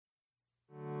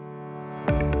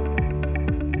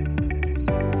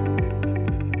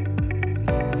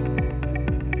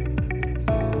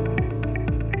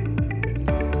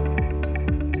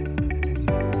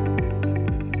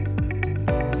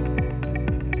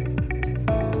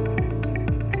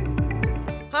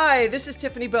Hi, this is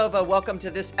Tiffany Bova. Welcome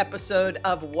to this episode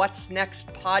of What's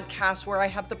Next podcast, where I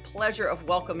have the pleasure of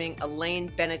welcoming Elaine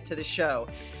Bennett to the show.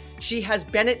 She has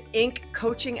Bennett Inc.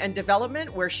 Coaching and Development,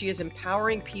 where she is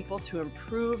empowering people to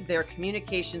improve their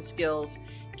communication skills,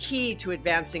 key to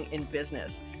advancing in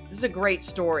business. This is a great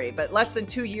story, but less than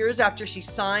 2 years after she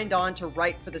signed on to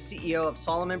write for the CEO of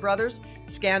Salomon Brothers,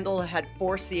 scandal had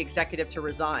forced the executive to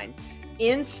resign.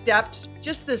 In stepped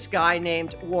just this guy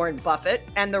named Warren Buffett,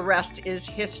 and the rest is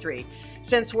history.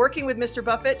 Since working with Mr.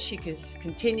 Buffett, she has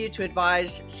continued to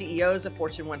advise CEOs of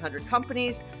Fortune 100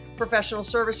 companies, professional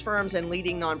service firms, and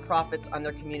leading nonprofits on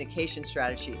their communication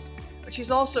strategies. But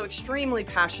she's also extremely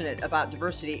passionate about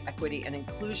diversity, equity, and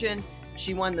inclusion.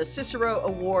 She won the Cicero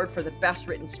Award for the best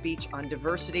written speech on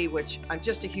diversity, which I'm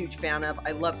just a huge fan of.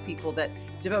 I love people that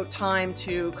devote time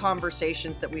to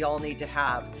conversations that we all need to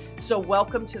have. So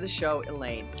welcome to the show,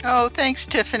 Elaine. Oh, thanks,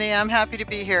 Tiffany. I'm happy to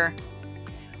be here.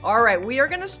 All right, we are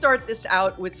going to start this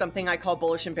out with something I call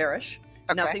bullish and bearish.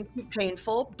 Okay. Nothing too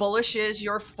painful. Bullish is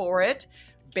you're for it.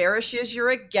 Bearish is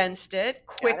you're against it.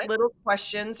 Quick little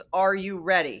questions. Are you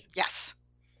ready? Yes.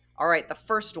 All right, the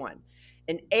first one.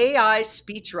 An AI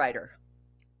speechwriter.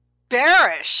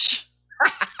 Bearish.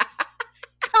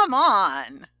 Come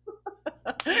on.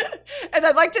 And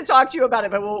I'd like to talk to you about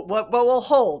it, but we'll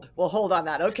hold. We'll hold on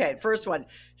that. Okay, first one.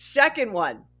 Second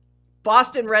one,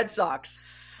 Boston Red Sox.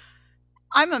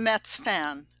 I'm a Mets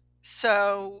fan,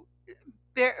 so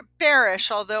bearish,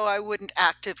 although I wouldn't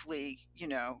actively,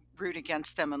 root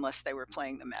against them unless they were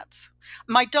playing the Mets.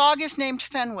 My dog is named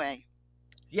Fenway.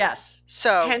 Yes.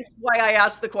 So hence why I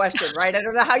asked the question, right? I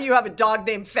don't know how you have a dog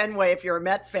named Fenway if you're a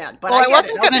Mets fan, but I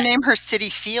wasn't going to name her City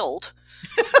Field.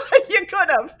 You could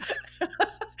have.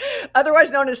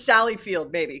 Otherwise known as Sally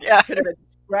Field, maybe. Yeah. Could have been,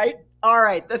 right? All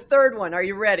right. The third one. Are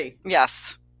you ready?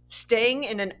 Yes. Staying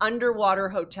in an underwater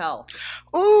hotel.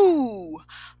 Ooh,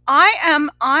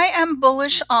 I am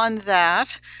bullish on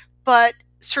that, but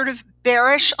sort of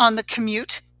bearish on the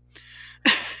commute.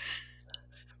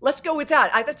 Let's go with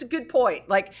that. That's a good point.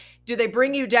 Like, do they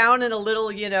bring you down in a little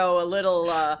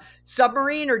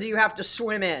submarine, or do you have to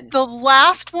swim in? The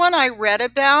last one I read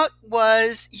about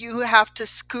was you have to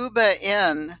scuba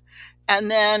in,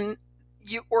 and then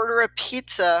you order a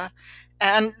pizza,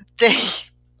 and they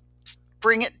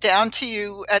bring it down to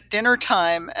you at dinner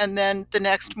time, and then the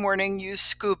next morning you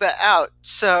scuba out.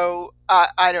 So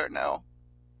I don't know.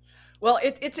 Well,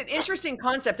 it's an interesting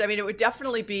concept. I mean, it would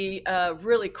definitely be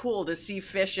really cool to see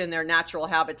fish in their natural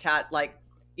habitat, like,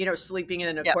 sleeping in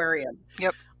an aquarium.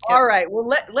 Yep. All right.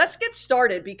 Well, let's get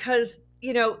started because,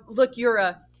 look, you're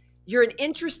an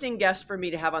interesting guest for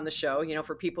me to have on the show.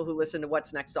 For people who listen to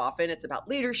What's Next often, it's about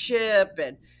leadership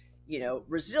and,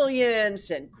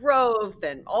 resilience and growth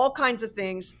and all kinds of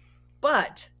things.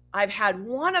 But I've had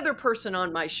one other person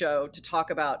on my show to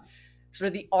talk about sort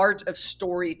of the art of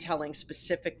storytelling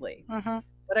specifically. Mm-hmm.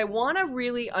 But I want to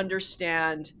really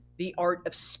understand the art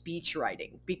of speech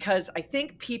writing, because I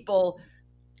think people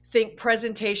think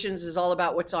presentations is all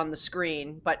about what's on the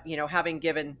screen. But, having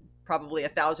given probably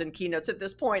 1,000 keynotes at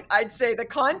this point, I'd say the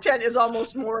content is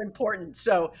almost more important.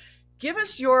 So give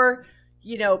us your,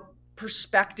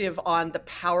 perspective on the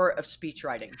power of speech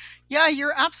writing. Yeah,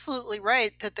 you're absolutely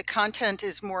right that the content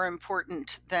is more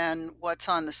important than what's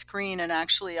on the screen. And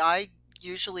actually, I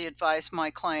usually advise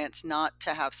my clients not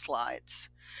to have slides,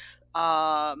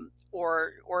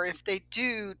 or if they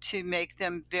do, to make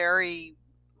them very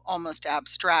almost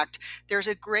abstract. There's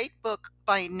a great book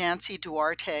by Nancy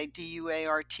Duarte,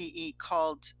 Duarte,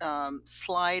 called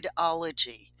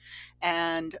Slideology.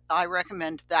 And I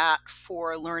recommend that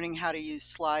for learning how to use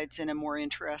slides in a more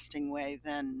interesting way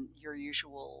than your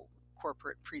usual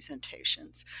corporate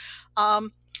presentations.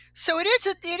 So it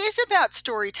is about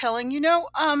storytelling.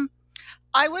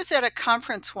 I was at a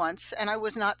conference once, and I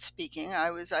was not speaking.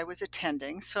 I was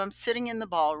attending. So I'm sitting in the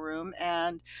ballroom,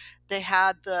 and they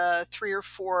had the 3 or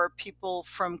 4 people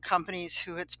from companies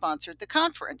who had sponsored the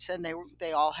conference, and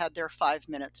they all had their 5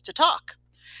 minutes to talk.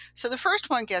 So the first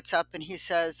one gets up and he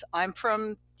says, "I'm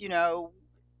from,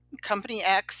 company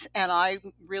X, and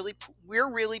we're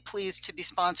really pleased to be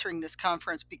sponsoring this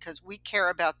conference because we care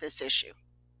about this issue."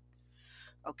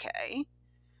 Okay.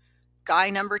 Guy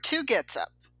number 2 gets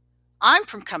up. "I'm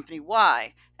from company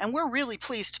Y, and we're really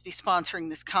pleased to be sponsoring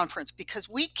this conference because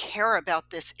we care about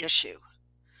this issue."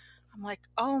 I'm like,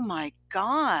 oh my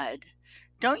God.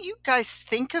 Don't you guys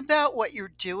think about what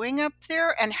you're doing up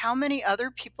there and how many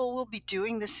other people will be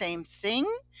doing the same thing?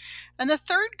 And the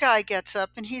third guy gets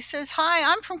up and he says, "Hi,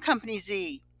 I'm from company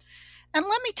Z. And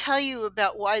let me tell you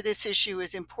about why this issue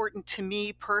is important to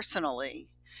me personally."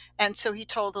 And so he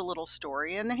told a little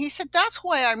story. And then he said, "That's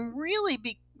why I'm really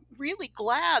really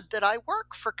glad that I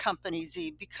work for Company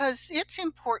Z because it's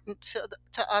important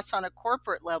to us on a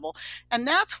corporate level. And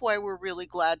that's why we're really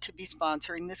glad to be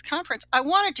sponsoring this conference. I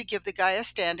wanted to give the guy a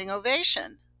standing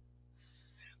ovation.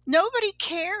 Nobody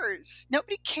cares.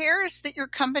 Nobody cares that your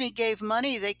company gave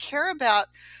money. They care about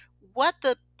what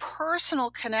the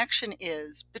personal connection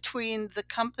is between the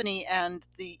company and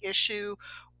the issue,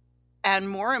 and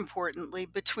more importantly,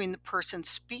 between the person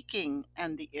speaking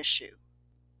and the issue.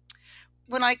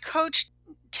 When I coach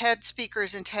TED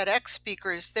speakers and TEDx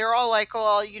speakers, they're all like,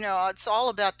 oh, it's all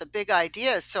about the big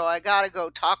ideas, so I got to go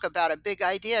talk about a big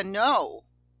idea. No,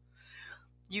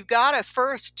 you got to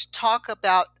first talk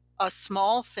about a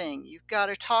small thing. You've got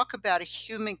to talk about a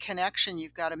human connection.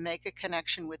 You've got to make a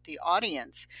connection with the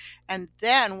audience. And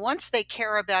then once they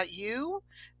care about you,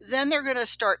 then they're going to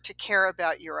start to care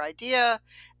about your idea,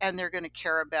 and they're going to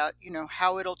care about,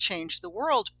 how it'll change the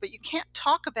world. But you can't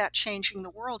talk about changing the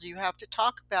world. You have to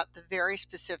talk about the very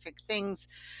specific things,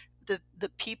 the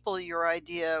people your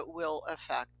idea will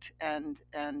affect, and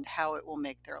how it will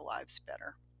make their lives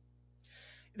better.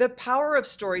 The power of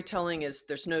storytelling is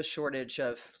there's no shortage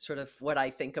of sort of what I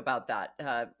think about that.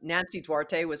 Nancy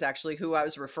Duarte was actually who I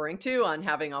was referring to on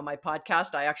having on my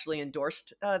podcast. I actually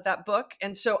endorsed that book.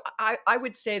 And so I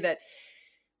would say that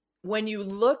when you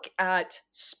look at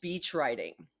speech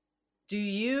writing, do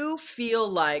you feel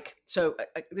like, so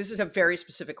this is a very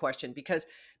specific question because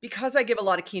I give a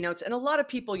lot of keynotes and a lot of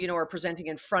people, are presenting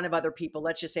in front of other people.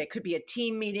 Let's just say it could be a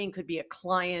team meeting, could be a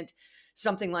client,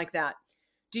 something like that.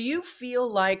 Do you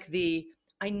feel like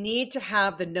I need to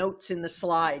have the notes in the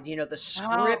slide, the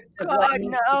script Oh, of what God,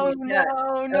 needs to be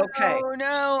said? Okay.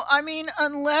 no. I mean,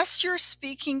 unless you're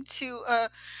speaking to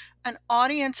an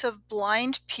audience of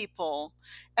blind people,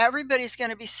 everybody's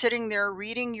going to be sitting there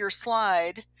reading your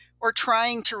slide or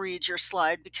trying to read your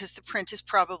slide because the print is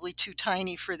probably too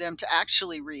tiny for them to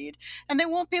actually read, and they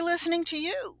won't be listening to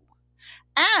you.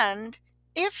 And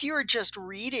if you're just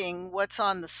reading what's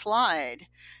on the slide,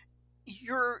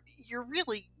 you're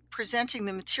really presenting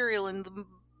the material in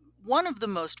one of the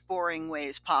most boring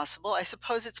ways possible. I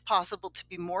suppose it's possible to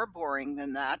be more boring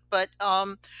than that, but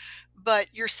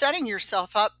you're setting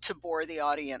yourself up to bore the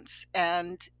audience,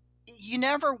 and you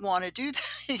never want to do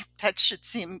that. That should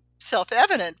seem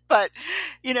self-evident, but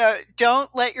don't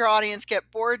let your audience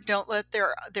get bored. Don't let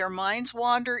their minds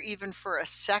wander even for a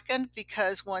second,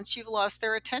 because once you've lost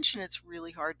their attention, it's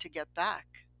really hard to get back.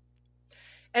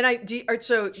 And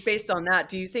so based on that,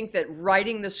 do you think that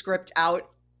writing the script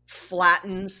out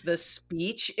flattens the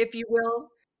speech, if you will?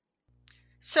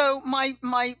 So my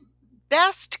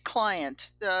best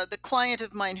client, the client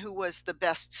of mine who was the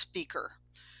best speaker,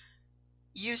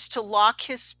 used to lock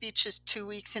his speeches 2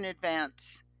 weeks in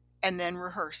advance and then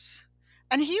rehearse.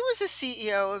 And he was a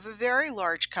CEO of a very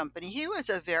large company. He was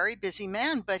a very busy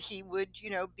man, but he would,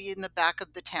 be in the back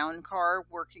of the town car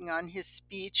working on his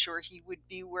speech, or he would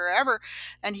be wherever,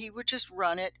 and he would just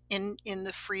run it in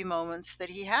the free moments that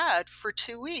he had for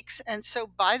 2 weeks. And so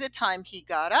by the time he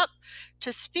got up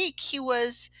to speak, he had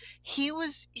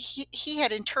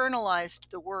internalized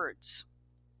the words.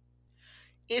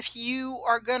 If you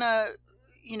are going to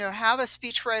have a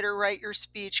speechwriter write your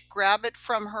speech, grab it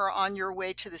from her on your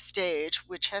way to the stage,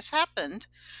 which has happened,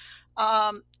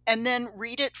 and then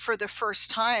read it for the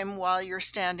first time while you're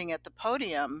standing at the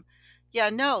podium. Yeah,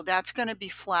 no, that's going to be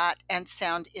flat and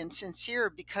sound insincere,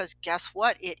 because guess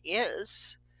what? It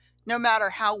is. No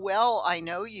matter how well I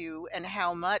know you and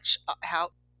how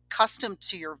accustomed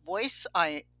to your voice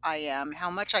I am, how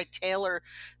much I tailor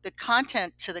the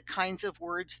content to the kinds of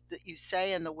words that you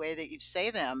say and the way that you say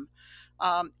them.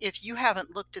 If you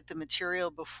haven't looked at the material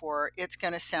before, it's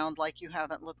going to sound like you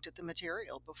haven't looked at the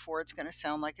material before. It's going to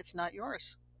sound like it's not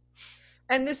yours.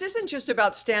 And this isn't just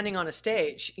about standing on a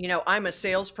stage. I'm a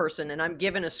salesperson and I'm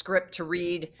given a script to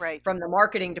read from the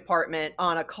marketing department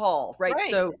on a call, right?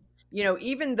 So,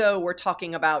 even though we're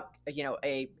talking about,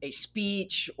 a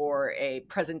speech or a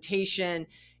presentation,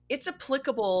 it's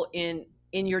applicable in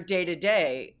your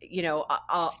day-to-day.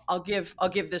 I'll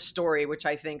give this story, which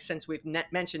I think, since we've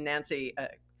mentioned Nancy,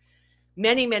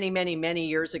 many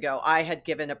years ago, I had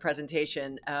given a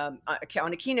presentation on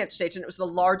a keynote stage, and it was the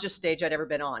largest stage I'd ever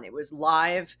been on. It was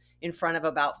live in front of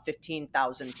about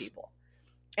 15,000 people.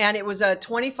 And it was a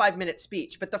 25-minute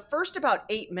speech, but the first about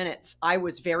 8 minutes, I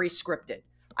was very scripted.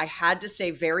 I had to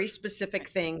say very specific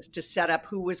things to set up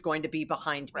who was going to be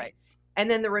behind me. And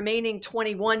then the remaining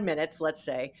 21 minutes, let's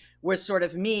say, was sort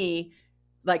of me,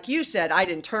 like you said, I'd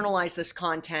internalize this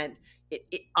content.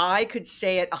 I could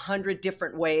say it 100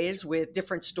 different ways with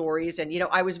different stories. And,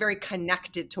 I was very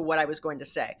connected to what I was going to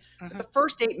say. But the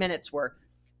first 8 minutes were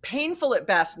painful at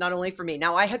best, not only for me.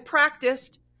 Now, I had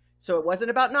practiced, So it wasn't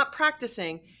about not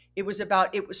practicing. It was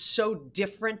about, it was so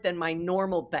different than my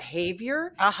normal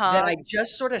behavior that Uh-huh. I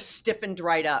just sort of stiffened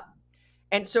right up.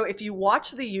 And so if you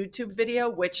watch the YouTube video,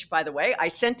 which by the way, I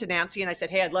sent to Nancy and I said,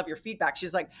 "Hey, I'd love your feedback."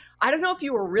 She's like, "I don't know if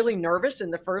you were really nervous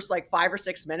in the first like 5 or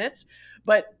 6 minutes,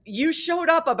 but you showed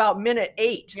up about minute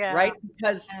 8, Yeah. right?"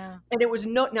 Because, Yeah. and it was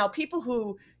no, now people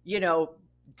who,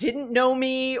 didn't know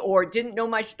me or didn't know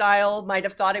my style might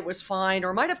have thought it was fine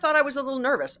or might have thought I was a little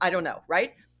nervous. I don't know,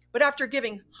 right? But after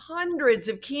giving hundreds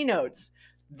of keynotes,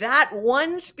 that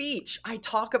one speech, I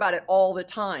talk about it all the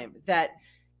time, that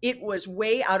it was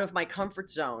way out of my comfort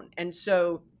zone. And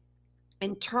so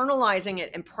internalizing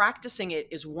it and practicing it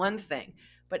is one thing.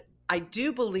 But I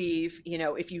do believe,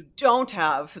 if you don't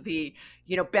have the,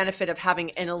 benefit of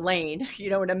having an Elaine,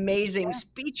 an amazing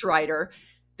speechwriter,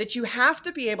 that you have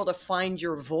to be able to find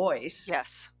your voice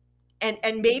Yes. and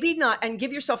maybe not, and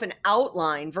give yourself an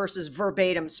outline versus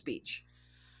verbatim speech.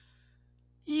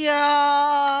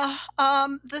 Yeah.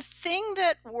 The thing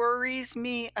that worries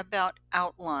me about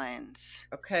outlines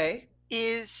Okay.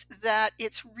 is that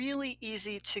it's really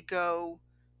easy to go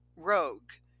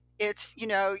rogue. It's,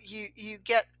 you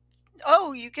get,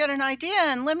 oh, you get an idea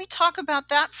and let me talk about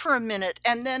that for a minute.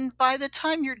 And then by the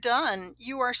time you're done,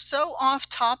 you are so off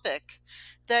topic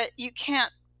that you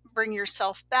can't bring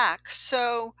yourself back.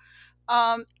 So,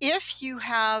 if you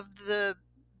have the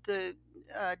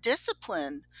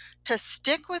discipline to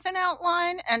stick with an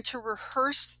outline and to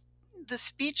rehearse the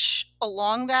speech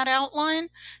along that outline,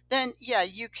 then yeah,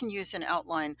 you can use an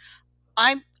outline.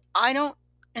 I I don't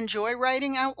enjoy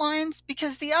writing outlines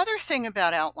because the other thing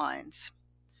about outlines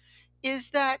is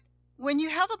that when you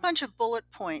have a bunch of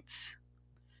bullet points,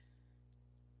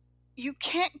 you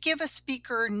can't give a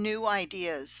speaker new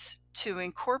ideas to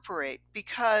incorporate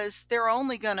because they're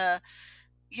only going to,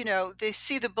 they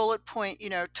see the bullet point,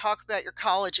 talk about your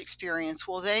college experience.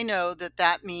 Well, they know that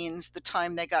that means the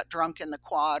time they got drunk in the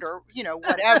quad or,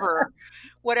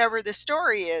 whatever the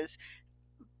story is.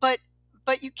 But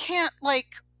you can't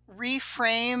like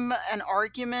reframe an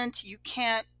argument. You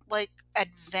can't like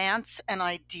advance an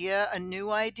idea, a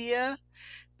new idea,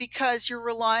 because you're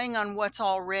relying on what's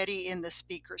already in the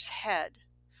speaker's head.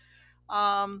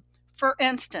 For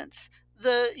instance,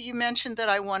 you mentioned that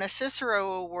I won a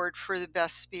Cicero Award for the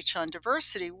best speech on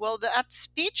diversity. Well, that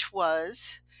speech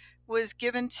was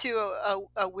given to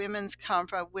a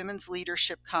women's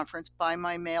leadership conference by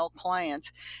my male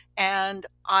client, and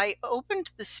I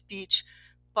opened the speech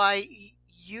by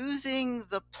using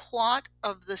the plot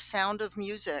of The Sound of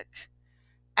Music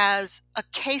as a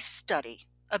case study,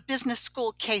 a business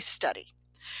school case study.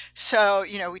 So,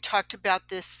 we talked about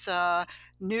this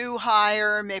new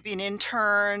hire, maybe an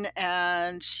intern,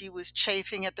 and she was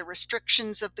chafing at the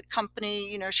restrictions of the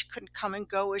company. She couldn't come and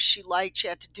go as she liked. She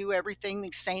had to do everything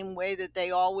the same way that they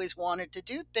always wanted to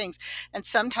do things. And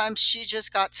sometimes she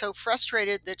just got so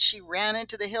frustrated that she ran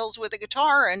into the hills with a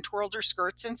guitar and twirled her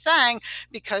skirts and sang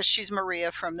because she's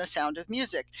Maria from The Sound of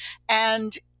Music.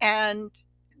 And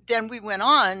then we went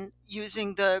on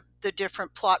using the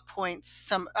different plot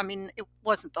points. It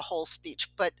wasn't the whole speech,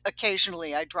 but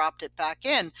occasionally I dropped it back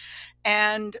in.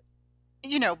 And,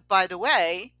 by the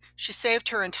way, she saved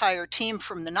her entire team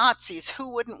from the Nazis. Who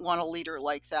wouldn't want a leader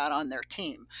like that on their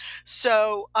team?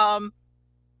 So I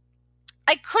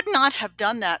could not have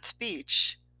done that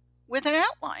speech with an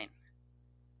outline.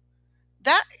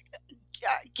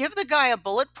 Give the guy a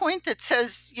bullet point that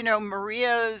says,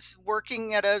 Maria is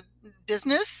working at a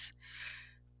business.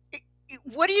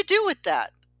 What do you do with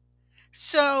that?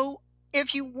 So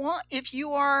if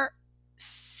you are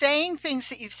saying things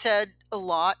that you've said a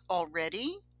lot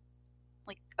already,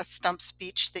 like a stump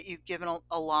speech that you've given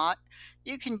a lot,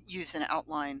 you can use an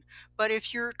outline. But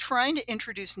if you're trying to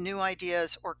introduce new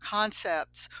ideas or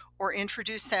concepts or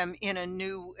introduce them in a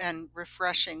new and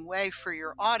refreshing way for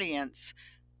your audience,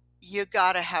 you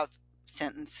got to have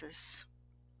sentences.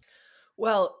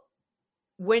 Well,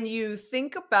 when you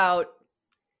think about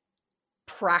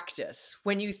practice,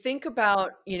 when you think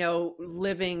about,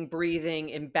 living,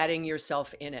 breathing, embedding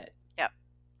yourself in it,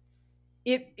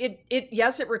 Yep.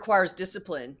 yes, it requires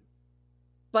discipline,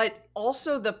 but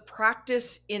also the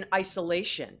practice in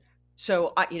isolation.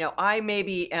 So I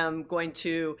maybe am going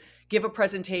to give a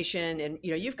presentation and,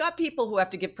 you've got people who have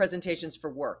to give presentations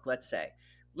for work, let's say.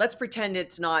 Let's pretend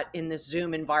it's not in this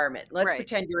Zoom environment. Let's Right.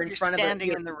 pretend you're in You're front of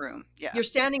standing in the room. Yeah. You're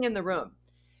standing in the room.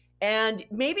 And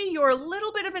maybe you're a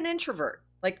little bit of an introvert.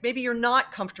 Like maybe you're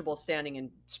not comfortable standing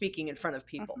and speaking in front of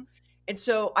people. Mhm. And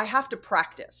so I have to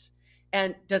practice.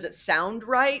 And does it sound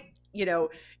right?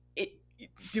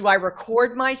 Do I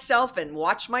record myself and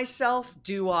watch myself?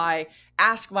 Do I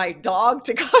ask my dog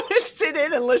to come and sit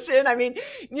in and listen? I mean,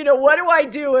 what do I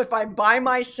do if I'm by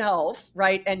myself,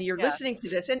 right? And you're listening to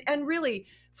Yes. this, and really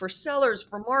for sellers,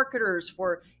 for marketers,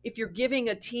 for if you're giving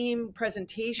a team Yeah.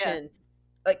 presentation,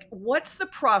 like what's the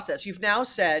process? You've now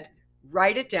said,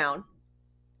 write it down,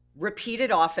 repeat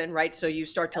it often, right? So you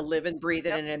start to Yep. live and breathe it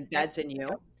Yep. and it Yep. embeds in Yep.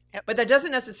 you. Yep. But that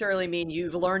doesn't necessarily mean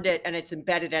you've learned it and it's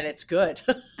embedded and it's good.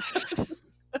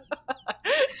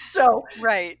 So,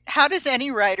 Right. How does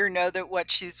any writer know that what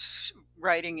she's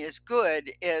writing is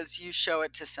good? Is you show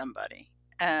it to somebody.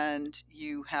 And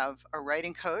you have a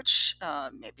writing coach,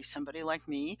 maybe somebody like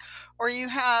me, or you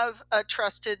have a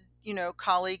trusted,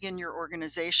 colleague in your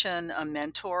organization, a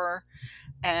mentor,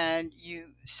 and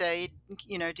you say,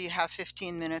 do you have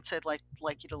 15 minutes? I'd like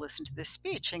you to listen to this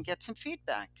speech and get some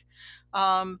feedback.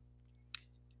 Um,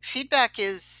 Feedback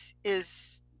is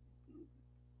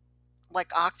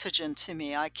like oxygen to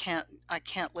me. I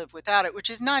can't live without it, which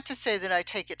is not to say that I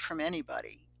take it from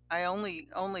anybody. I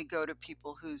only go to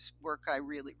people whose work I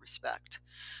really respect.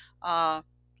 Uh,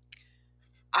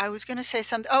 I was going to say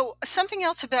something. Oh, something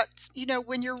else about,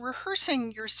 when you're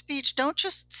rehearsing your speech, don't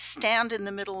just stand in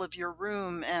the middle of your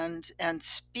room and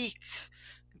speak,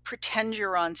 pretend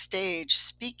you're on stage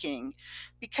speaking,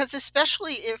 because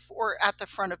especially if, or at the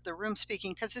front of the room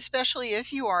speaking, because especially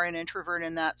if you are an introvert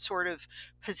and that sort of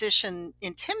position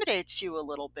intimidates you a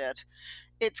little bit,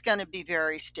 it's going to be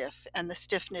very stiff, and the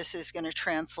stiffness is going to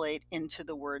translate into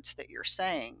the words that you're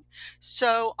saying.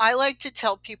 So I like to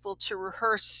tell people to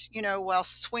rehearse, while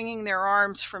swinging their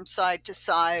arms from side to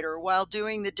side, or while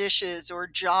doing the dishes, or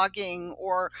jogging,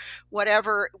 or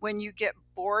whatever. When you get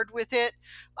bored with it,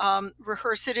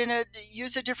 rehearse it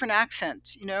use a different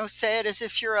accent, say it as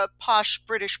if you're a posh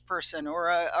British person, or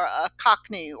a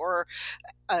Cockney, or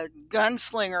a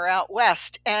gunslinger out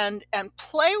west, and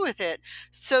play with it,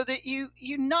 so that you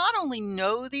not only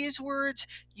know these words,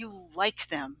 you like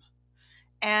them.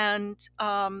 And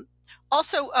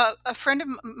also, a friend of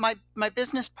my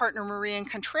business partner, Maria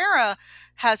Contreras,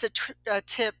 has a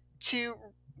tip to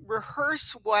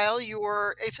rehearse while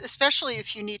especially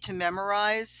if you need to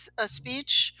memorize a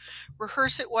speech,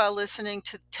 rehearse it while listening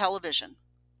to television,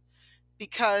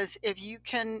 because if you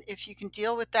can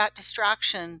deal with that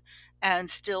distraction and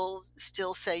still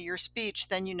say your speech,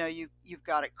 then you've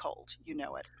got it cold,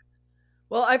 it.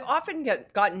 well, I've often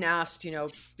gotten asked,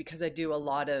 because I do a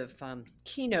lot of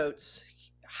keynotes,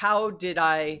 how did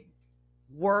I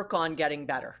work on getting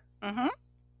better? Hmm.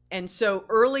 And so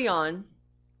early on,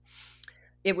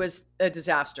 it was a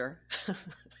disaster.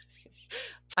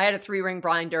 I had a 3-ring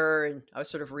binder and I was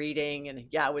sort of reading, and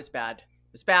yeah, it was bad.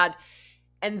 It was bad.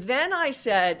 And then I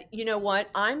said, you know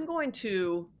what? I'm going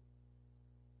to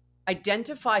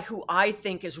identify who I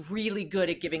think is really good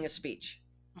at giving a speech.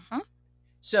 Hmm.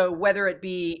 So whether it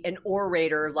be an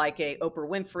orator like a Oprah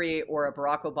Winfrey or a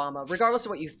Barack Obama, regardless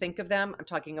of what you think of them, I'm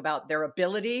talking about their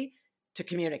ability to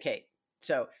communicate.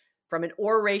 So from an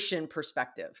oration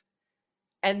perspective.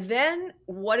 And then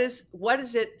what is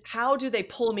it? How do they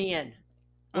pull me in?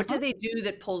 What do Hmm. they do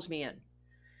that pulls me in?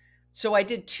 So I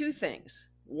did 2 things.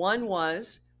 One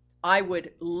was I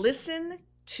would listen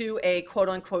to a quote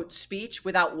unquote speech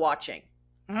without watching.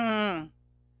 Mm.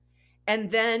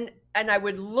 And I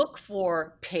would look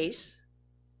for pace.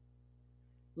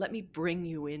 Let me bring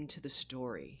you into the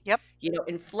story. Yep.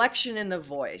 Inflection in the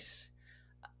voice,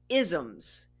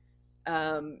 isms,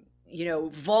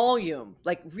 volume,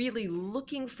 like really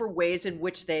looking for ways in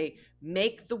which they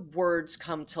make the words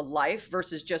come to life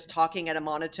versus just talking at a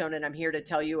monotone. And I'm here to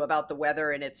tell you about the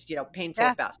weather and it's, painful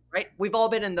Yeah. at best, right? We've all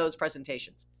been in those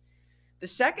presentations. The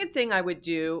second thing I would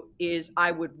do is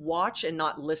I would watch and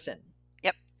not listen.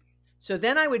 Yep. So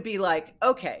then I would be like,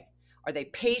 okay, are they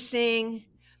pacing?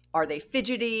 Are they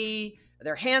fidgety? Are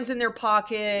their hands in their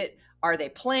pocket? Are they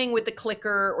playing with the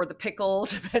clicker or the pickle,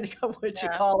 depending on what you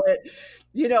Yeah. call it?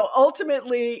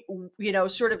 Ultimately,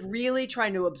 sort of really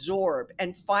trying to absorb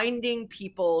and finding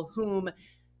people whom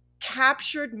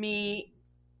captured me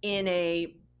in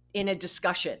a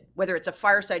discussion, whether it's a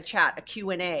fireside chat, a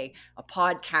Q&A, a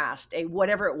podcast, a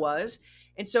whatever it was.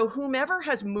 And so whomever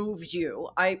has moved you,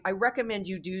 I recommend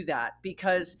you do that,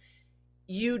 because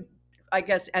I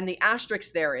guess, and the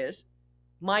asterisk there is,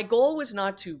 my goal was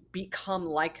not to become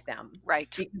like them,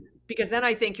 Right. because then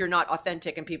I think you're not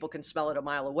authentic and people can smell it a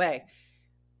mile away.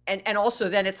 And also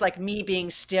then it's like me being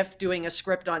stiff doing a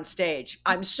script on stage.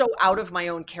 I'm so out of my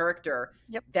own character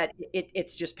Yep. that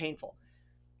it's just painful.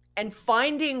 And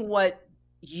finding what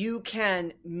you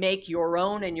can make your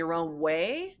own in your own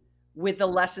way with the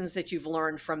lessons that you've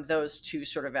learned from those 2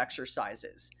 sort of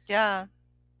exercises. Yeah.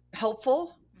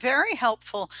 Helpful? Very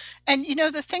helpful. And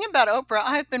the thing about Oprah,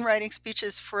 I've been writing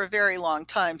speeches for a very long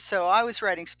time. So I was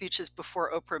writing speeches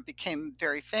before Oprah became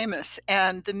very famous.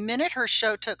 And the minute her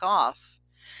show took off,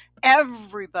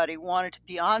 everybody wanted to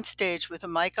be on stage with a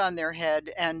mic on their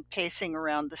head and pacing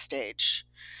around the stage.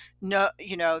 No,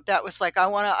 that was like, I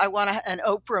want an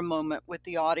Oprah moment with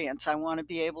the audience. I want to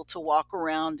be able to walk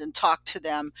around and talk to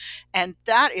them. And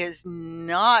that is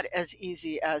not as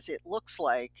easy as it looks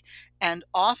like. And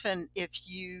often if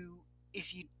you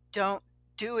don't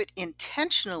do it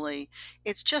intentionally,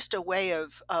 it's just a way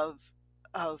of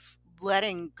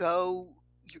letting go,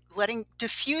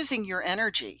 diffusing your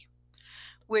energy,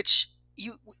 which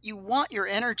you want your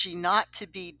energy not to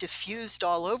be diffused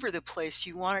all over the place.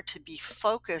 You want it to be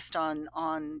focused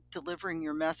on delivering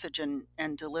your message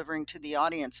and delivering to the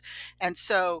audience. And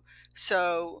so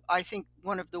I think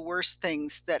one of the worst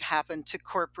things that happened to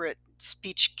corporate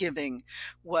speech giving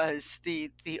was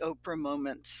the Oprah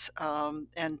moments,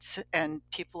 and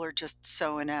people are just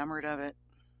so enamored of it.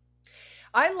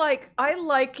 I like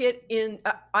it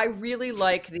I really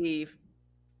like the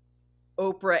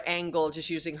Oprah angle,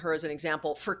 just using her as an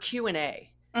example for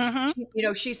Q&A. Hmm.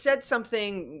 She said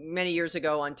something many years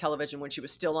ago on television when she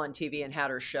was still on TV and had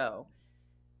her show,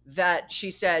 that she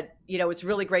said, it's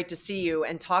really great to see you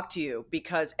and talk to you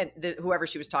because, and whoever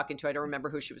she was talking to, I don't remember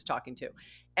who she was talking to,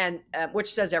 and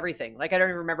which says everything. Like, I don't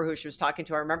even remember who she was talking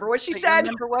to. I remember what she But you said.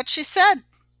 remember what she said?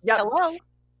 Yep. Hello.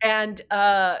 And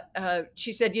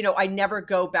she said, I never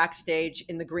go backstage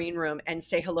in the green room and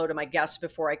say hello to my guests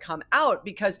before I come out,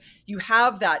 because you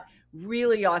have that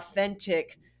really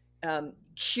authentic,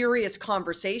 curious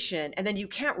conversation, and then you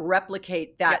can't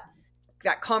replicate that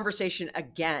conversation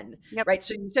again. Yep. Right.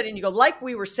 So you said, and you go, like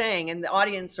we were saying, and the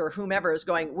audience or whomever is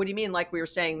going, what do you mean? Like we were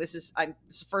saying, this is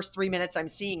the first 3 minutes I'm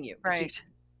seeing you. Right. So,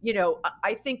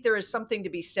 I think there is something to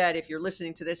be said if you're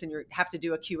listening to this and you have to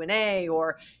do a Q&A,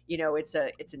 or, it's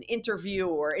an interview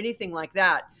or anything like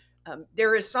that.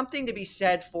 There is something to be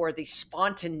said for the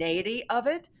spontaneity of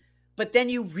it, but then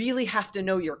you really have to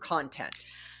know your content.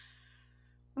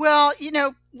 Well,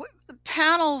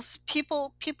 panels,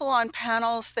 people on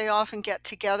panels, they often get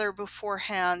together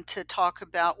beforehand to talk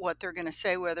about what they're going to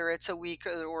say, whether it's a week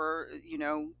or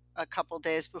a couple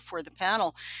days before the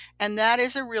panel. And that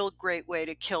is a real great way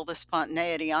to kill the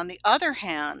spontaneity. On the other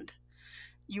hand,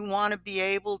 you want to be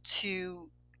able to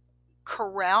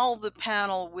corral the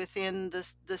panel within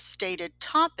the stated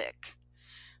topic.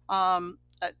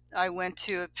 I went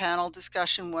to a panel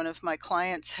discussion one of my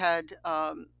clients had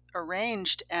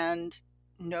arranged, and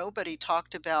nobody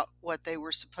talked about what they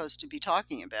were supposed to be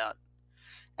talking about.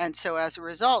 And so as a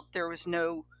result, there was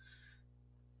no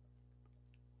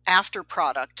after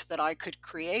product that I could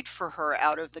create for her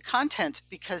out of the content,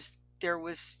 because there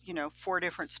was 4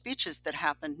 different speeches that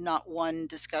happened, not one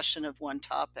discussion of one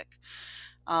topic.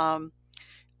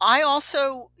 I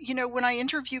also, when I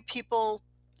interview people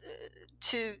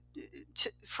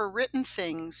for written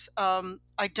things,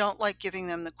 I don't like giving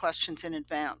them the questions in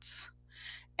advance.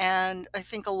 And I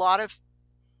think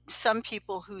some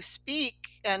people who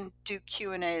speak and do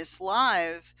Q&As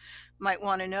live might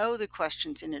want to know the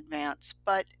questions in advance.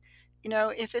 But,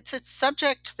 if it's a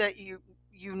subject that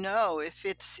if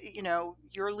it's,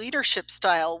 your leadership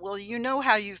style, well,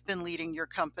 how you've been leading your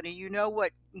company,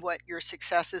 what your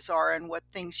successes are and what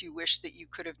things you wish that you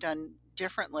could have done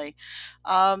differently.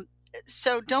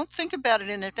 So don't think about it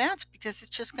in advance, because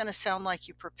it's just going to sound like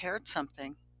you prepared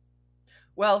something.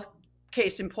 Well,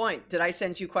 case in point, did I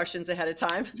send you questions ahead of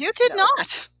time? You did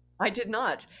not. I did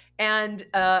not. And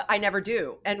I never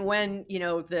do. And when,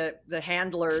 the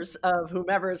handlers of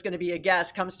whomever is going to be a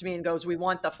guest comes to me and goes, we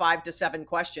want the 5 to 7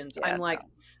 questions. Yeah, I'm like,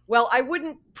 well, I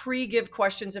wouldn't give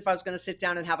questions if I was going to sit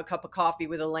down and have a cup of coffee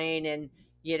with Elaine in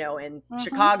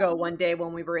Chicago one day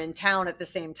when we were in town at the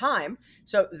same time.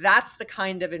 So that's the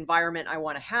kind of environment I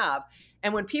want to have.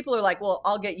 And when people are like, well,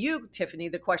 I'll get you, Tiffany,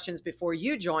 the questions before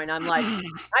you join, I'm like,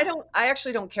 I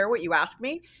actually don't care what you ask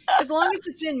me, as long as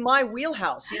it's in my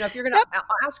wheelhouse. If you're going to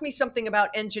ask me something about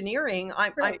engineering,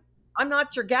 I'm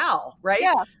not your gal, right?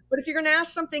 Yeah. But if you're going to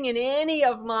ask something in any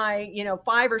of my,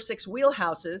 5 or 6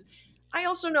 wheelhouses, I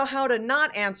also know how to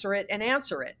not answer it and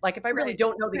answer it. Like, if I really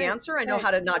don't know the answer, I know how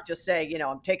to not just say,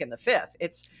 I'm taking the 5th.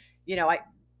 It's,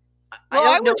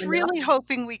 I was really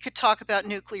hoping we could talk about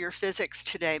nuclear physics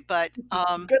today, but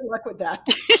good luck with that.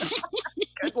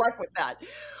 Good luck with that.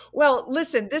 Well,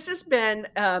 listen, this has been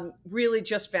really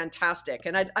just fantastic,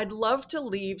 and I'd love to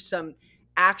leave some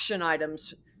action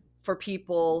items for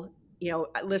people,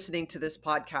 listening to this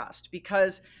podcast,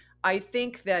 because I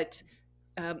think that,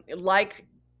 like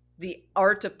the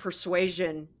art of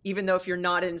persuasion, even though if you're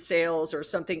not in sales or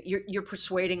something, you're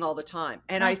persuading all the time.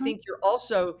 And I Mhm. think you're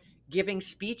also giving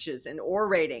speeches and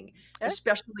orating, Eh,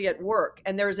 especially at work.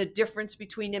 And there's a difference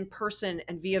between in person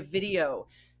and via video.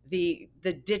 The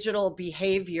digital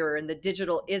behavior and the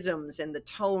digital isms and the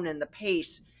tone and the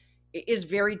pace is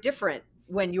very different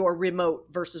when you're remote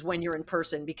versus when you're in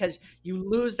person, because you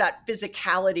lose that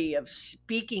physicality of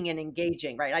speaking and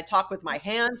engaging, right? I talk with my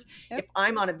hands. Yep. If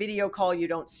I'm on a video call, you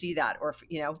don't see that, or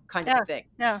kind of a Yeah. thing.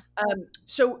 Yeah.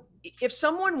 So if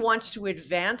someone wants to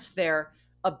advance their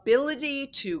ability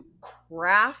to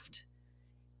craft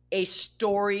a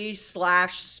story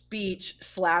slash speech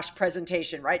slash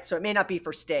presentation, right? So it may not be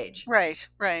for stage. Right.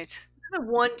 Right. The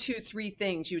one, two, three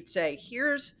things you'd say,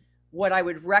 here's what I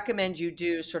would recommend you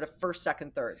do sort of first,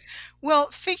 second, third. Well,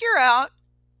 figure out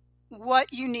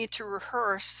what you need to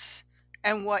rehearse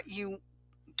and what you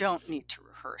don't need to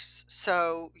rehearse.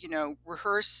 So,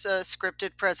 rehearse a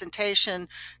scripted presentation,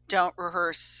 don't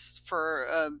rehearse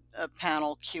for a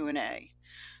panel Q&A.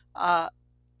 Uh,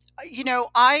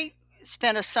 I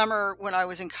spent a summer when I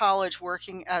was in college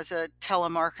working as a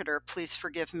telemarketer. Please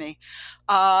forgive me.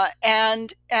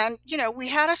 And we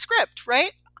had a script,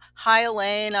 right? Hi,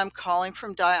 Elaine. I'm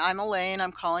Elaine.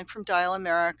 I'm calling from Dial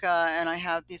America, and I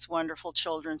have these wonderful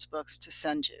children's books to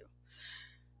send you.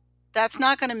 That's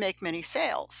not going to make many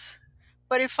sales.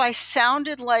 But if I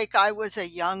sounded like I was a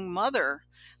young mother,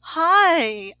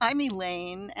 hi, I'm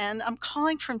Elaine, and I'm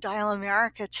calling from Dial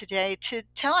America today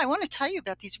I want to tell you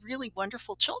about these really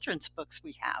wonderful children's books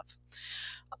we have.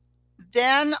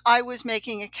 Then I was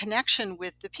making a connection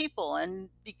with the people. And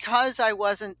because I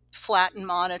wasn't flat and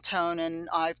monotone and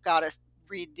I've got to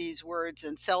read these words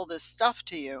and sell this stuff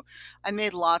to you, I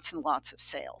made lots and lots of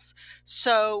sales.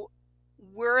 So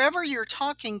wherever you're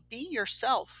talking, be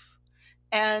yourself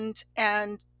and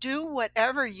do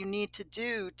whatever you need to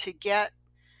do to get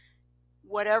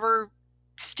whatever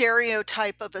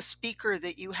stereotype of a speaker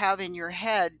that you have in your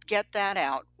head, get that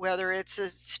out. Whether it's a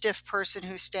stiff person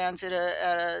who stands at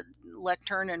a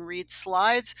lectern and reads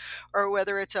slides, or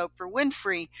whether it's Oprah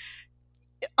Winfrey.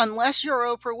 Unless you're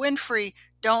Oprah Winfrey,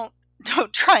 don't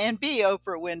don't try and be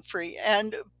Oprah Winfrey,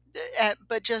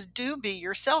 but just do be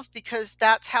yourself, because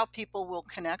that's how people will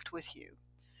connect with you.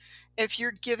 If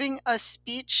you're giving a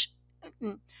speech,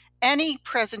 any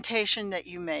presentation that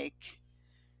you make,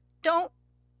 don't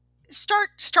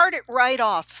start it right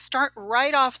off. Start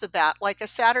right off the bat, like a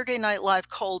Saturday Night Live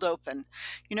cold open.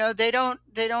 They don't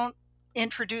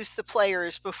introduce the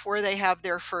players before they have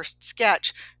their first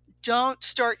sketch. Don't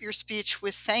start your speech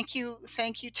with thank you,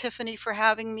 Tiffany, for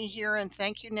having me here, and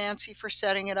thank you, Nancy, for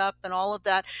setting it up, and all of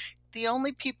that. The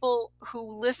only people who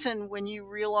listen when you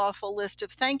reel off a list of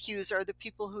thank yous are the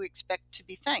people who expect to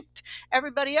be thanked.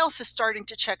 Everybody else is starting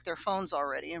to check their phones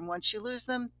already, and once you lose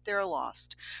them, they're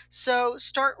lost. So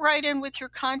start right in with your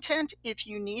content. If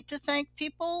you need to thank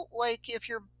people, like if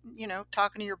you're,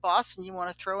 talking to your boss and you want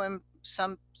to throw him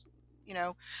some, you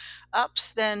know,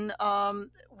 ups, then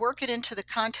work it into the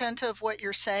content of what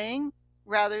you're saying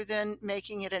rather than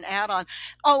making it an add-on.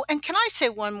 Oh, and can I say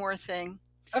one more thing?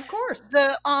 Of course.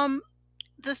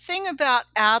 The thing about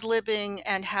ad-libbing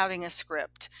and having a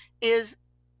script is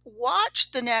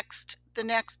watch the next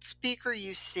speaker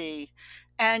you see,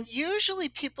 and usually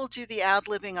people do the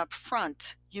ad-libbing up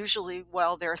front, usually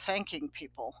while they're thanking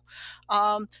people.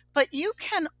 But you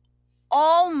can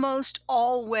almost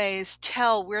always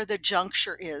tell where the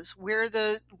juncture is, where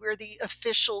the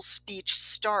official speech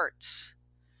starts.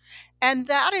 And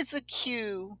that is a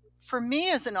cue for me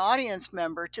as an audience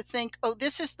member to think, oh,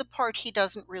 this is the part he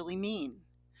doesn't really mean.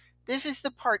 This is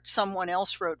the part someone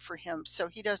else wrote for him, so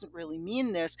he doesn't really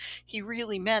mean this. He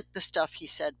really meant the stuff he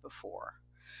said before.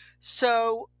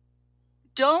 So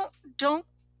don't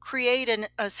create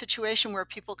a situation where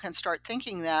people can start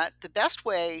thinking that. The best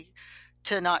way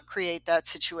to not create that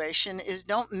situation is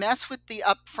don't mess with the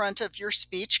upfront of your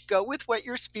speech. Go with what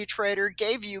your speechwriter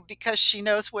gave you because she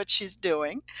knows what she's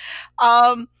doing.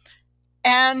 Um,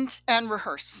 and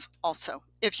rehearse also.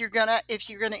 If you're gonna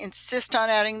insist on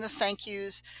adding the thank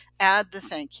yous, add the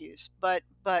thank yous, but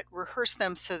rehearse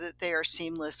them so that they are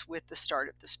seamless with the start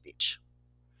of the speech.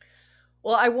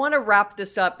 Well, I want to wrap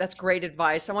this up. That's great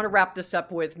advice. I want to wrap this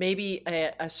up with maybe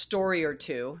a story or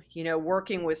two.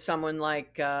 Working with someone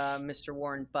like Mr.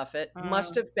 Warren Buffett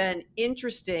must Mm. have been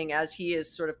interesting, as he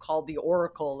is sort of called the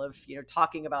oracle of,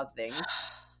 talking about things.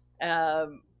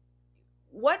 Um,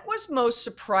 what was most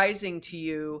surprising to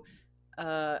you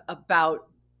about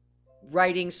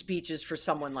writing speeches for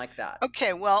someone like that?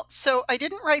 Okay, well, so I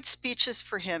didn't write speeches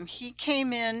for him. He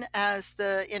came in as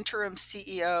the interim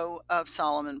CEO of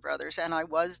Solomon Brothers, and I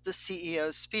was the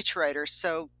CEO's speechwriter.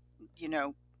 So,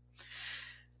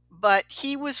 but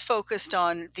he was focused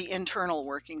on the internal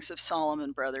workings of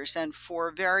Salomon Brothers, and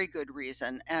for very good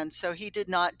reason. And so he did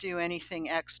not do anything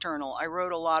external. I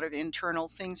wrote a lot of internal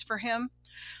things for him.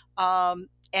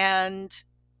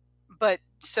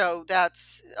 So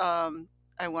that's,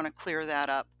 I want to clear that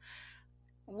up.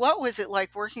 What was it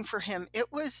like working for him?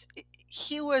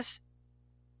 He was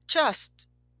just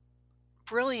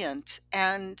brilliant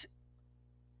and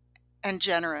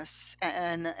generous,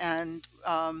 and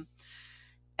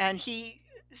he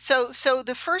so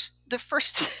the first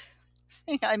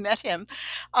thing I met him,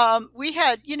 we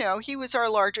had, he was our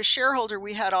largest shareholder.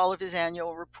 We had all of his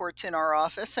annual reports in our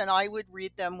office, and I would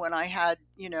read them when I had,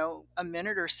 a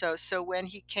minute or so. So when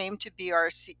he came to be our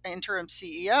interim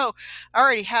CEO, I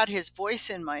already had his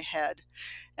voice in my head.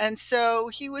 And so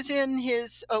he was in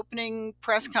his opening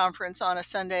press conference on a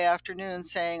Sunday afternoon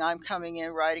saying, "I'm coming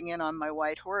in, riding in on my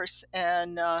white horse."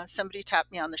 And somebody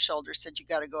tapped me on the shoulder, said, "You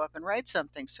got to go up and write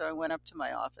something." So I went up to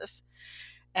my office,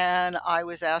 and I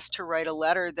was asked to write a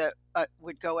letter that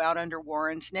would go out under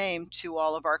Warren's name to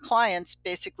all of our clients,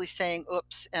 basically saying,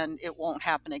 "Oops, and it won't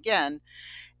happen again."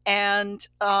 And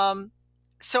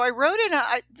so I wrote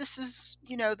it. This is,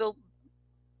 the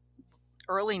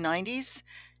early 90s.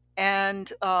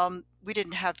 And we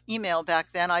didn't have email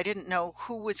back then. I didn't know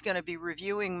who was going to be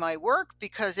reviewing my work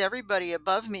because everybody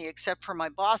above me, except for my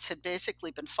boss, had basically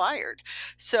been fired.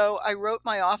 So I wrote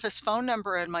my office phone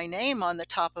number and my name on the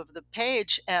top of the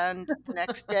page. And the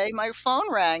next day, my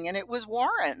phone rang, and it was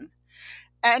Warren.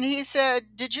 And he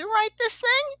said, "Did you write this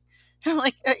thing?" I'm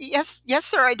like, yes,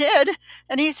 sir, I did."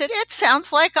 And he said, "It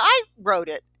sounds like I wrote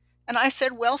it." And I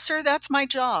said, "Well, sir, that's my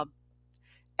job."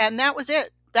 And that was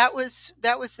it. That was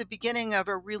the beginning of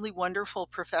a really wonderful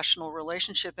professional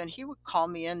relationship. And he would call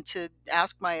me in to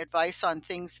ask my advice on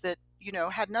things that,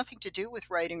 had nothing to do with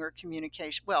writing or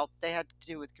communication. Well, they had to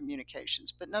do with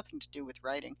communications, but nothing to do with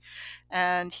writing.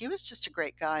 And he was just a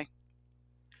great guy.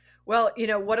 Well,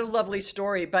 what a lovely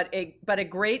story, but a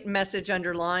great message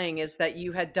underlying is that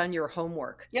you had done your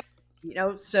homework. Yep.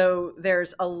 So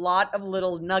there's a lot of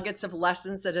little nuggets of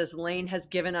lessons that Elaine has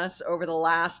given us over the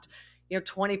last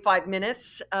 25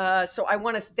 minutes. So I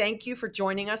want to thank you for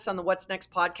joining us on the What's Next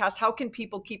podcast. How can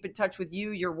people keep in touch with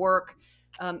you, your work,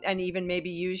 and even maybe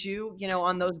use you,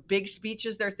 on those big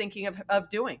speeches they're thinking of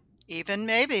doing? Even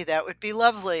maybe. That would be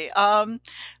lovely.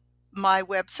 My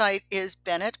website is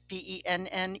Bennett,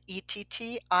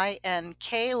 BENNETTINK,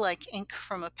 like ink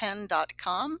from a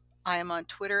pen.com. I am on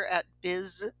Twitter at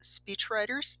Biz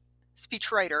Speechwriter,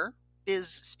 Biz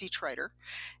Speechwriter.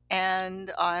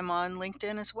 And I'm on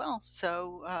LinkedIn as well.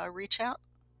 So reach out.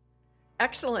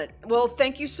 Excellent. Well,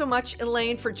 thank you so much,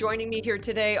 Elaine, for joining me here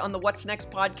today on the What's Next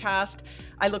podcast.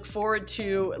 I look forward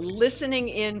to listening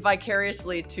in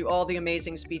vicariously to all the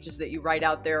amazing speeches that you write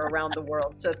out there around the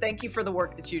world. So thank you for the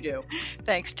work that you do.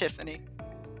 Thanks, Tiffany.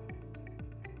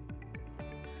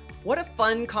 What a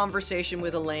fun conversation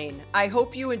with Elaine. I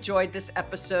hope you enjoyed this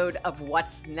episode of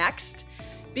What's Next,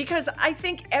 because I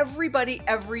think everybody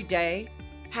every day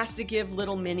has to give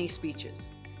little mini speeches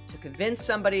to convince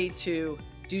somebody to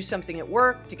do something at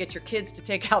work, to get your kids to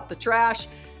take out the trash,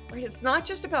 right? It's not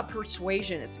just about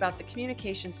persuasion. It's about the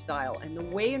communication style and the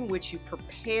way in which you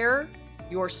prepare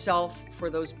yourself for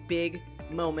those big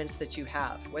moments that you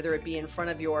have, whether it be in front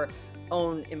of your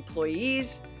own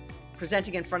employees,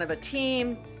 presenting in front of a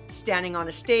team, standing on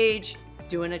a stage,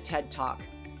 doing a TED Talk,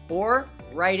 or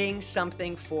writing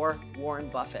something for Warren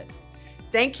Buffett.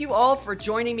 Thank you all for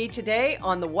joining me today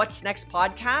on the What's Next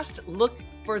podcast. Look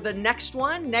for the next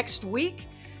one next week.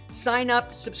 Sign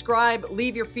up, subscribe,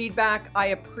 leave your feedback. I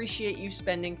appreciate you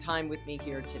spending time with me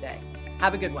here today.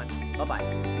 Have a good one.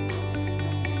 Bye-bye.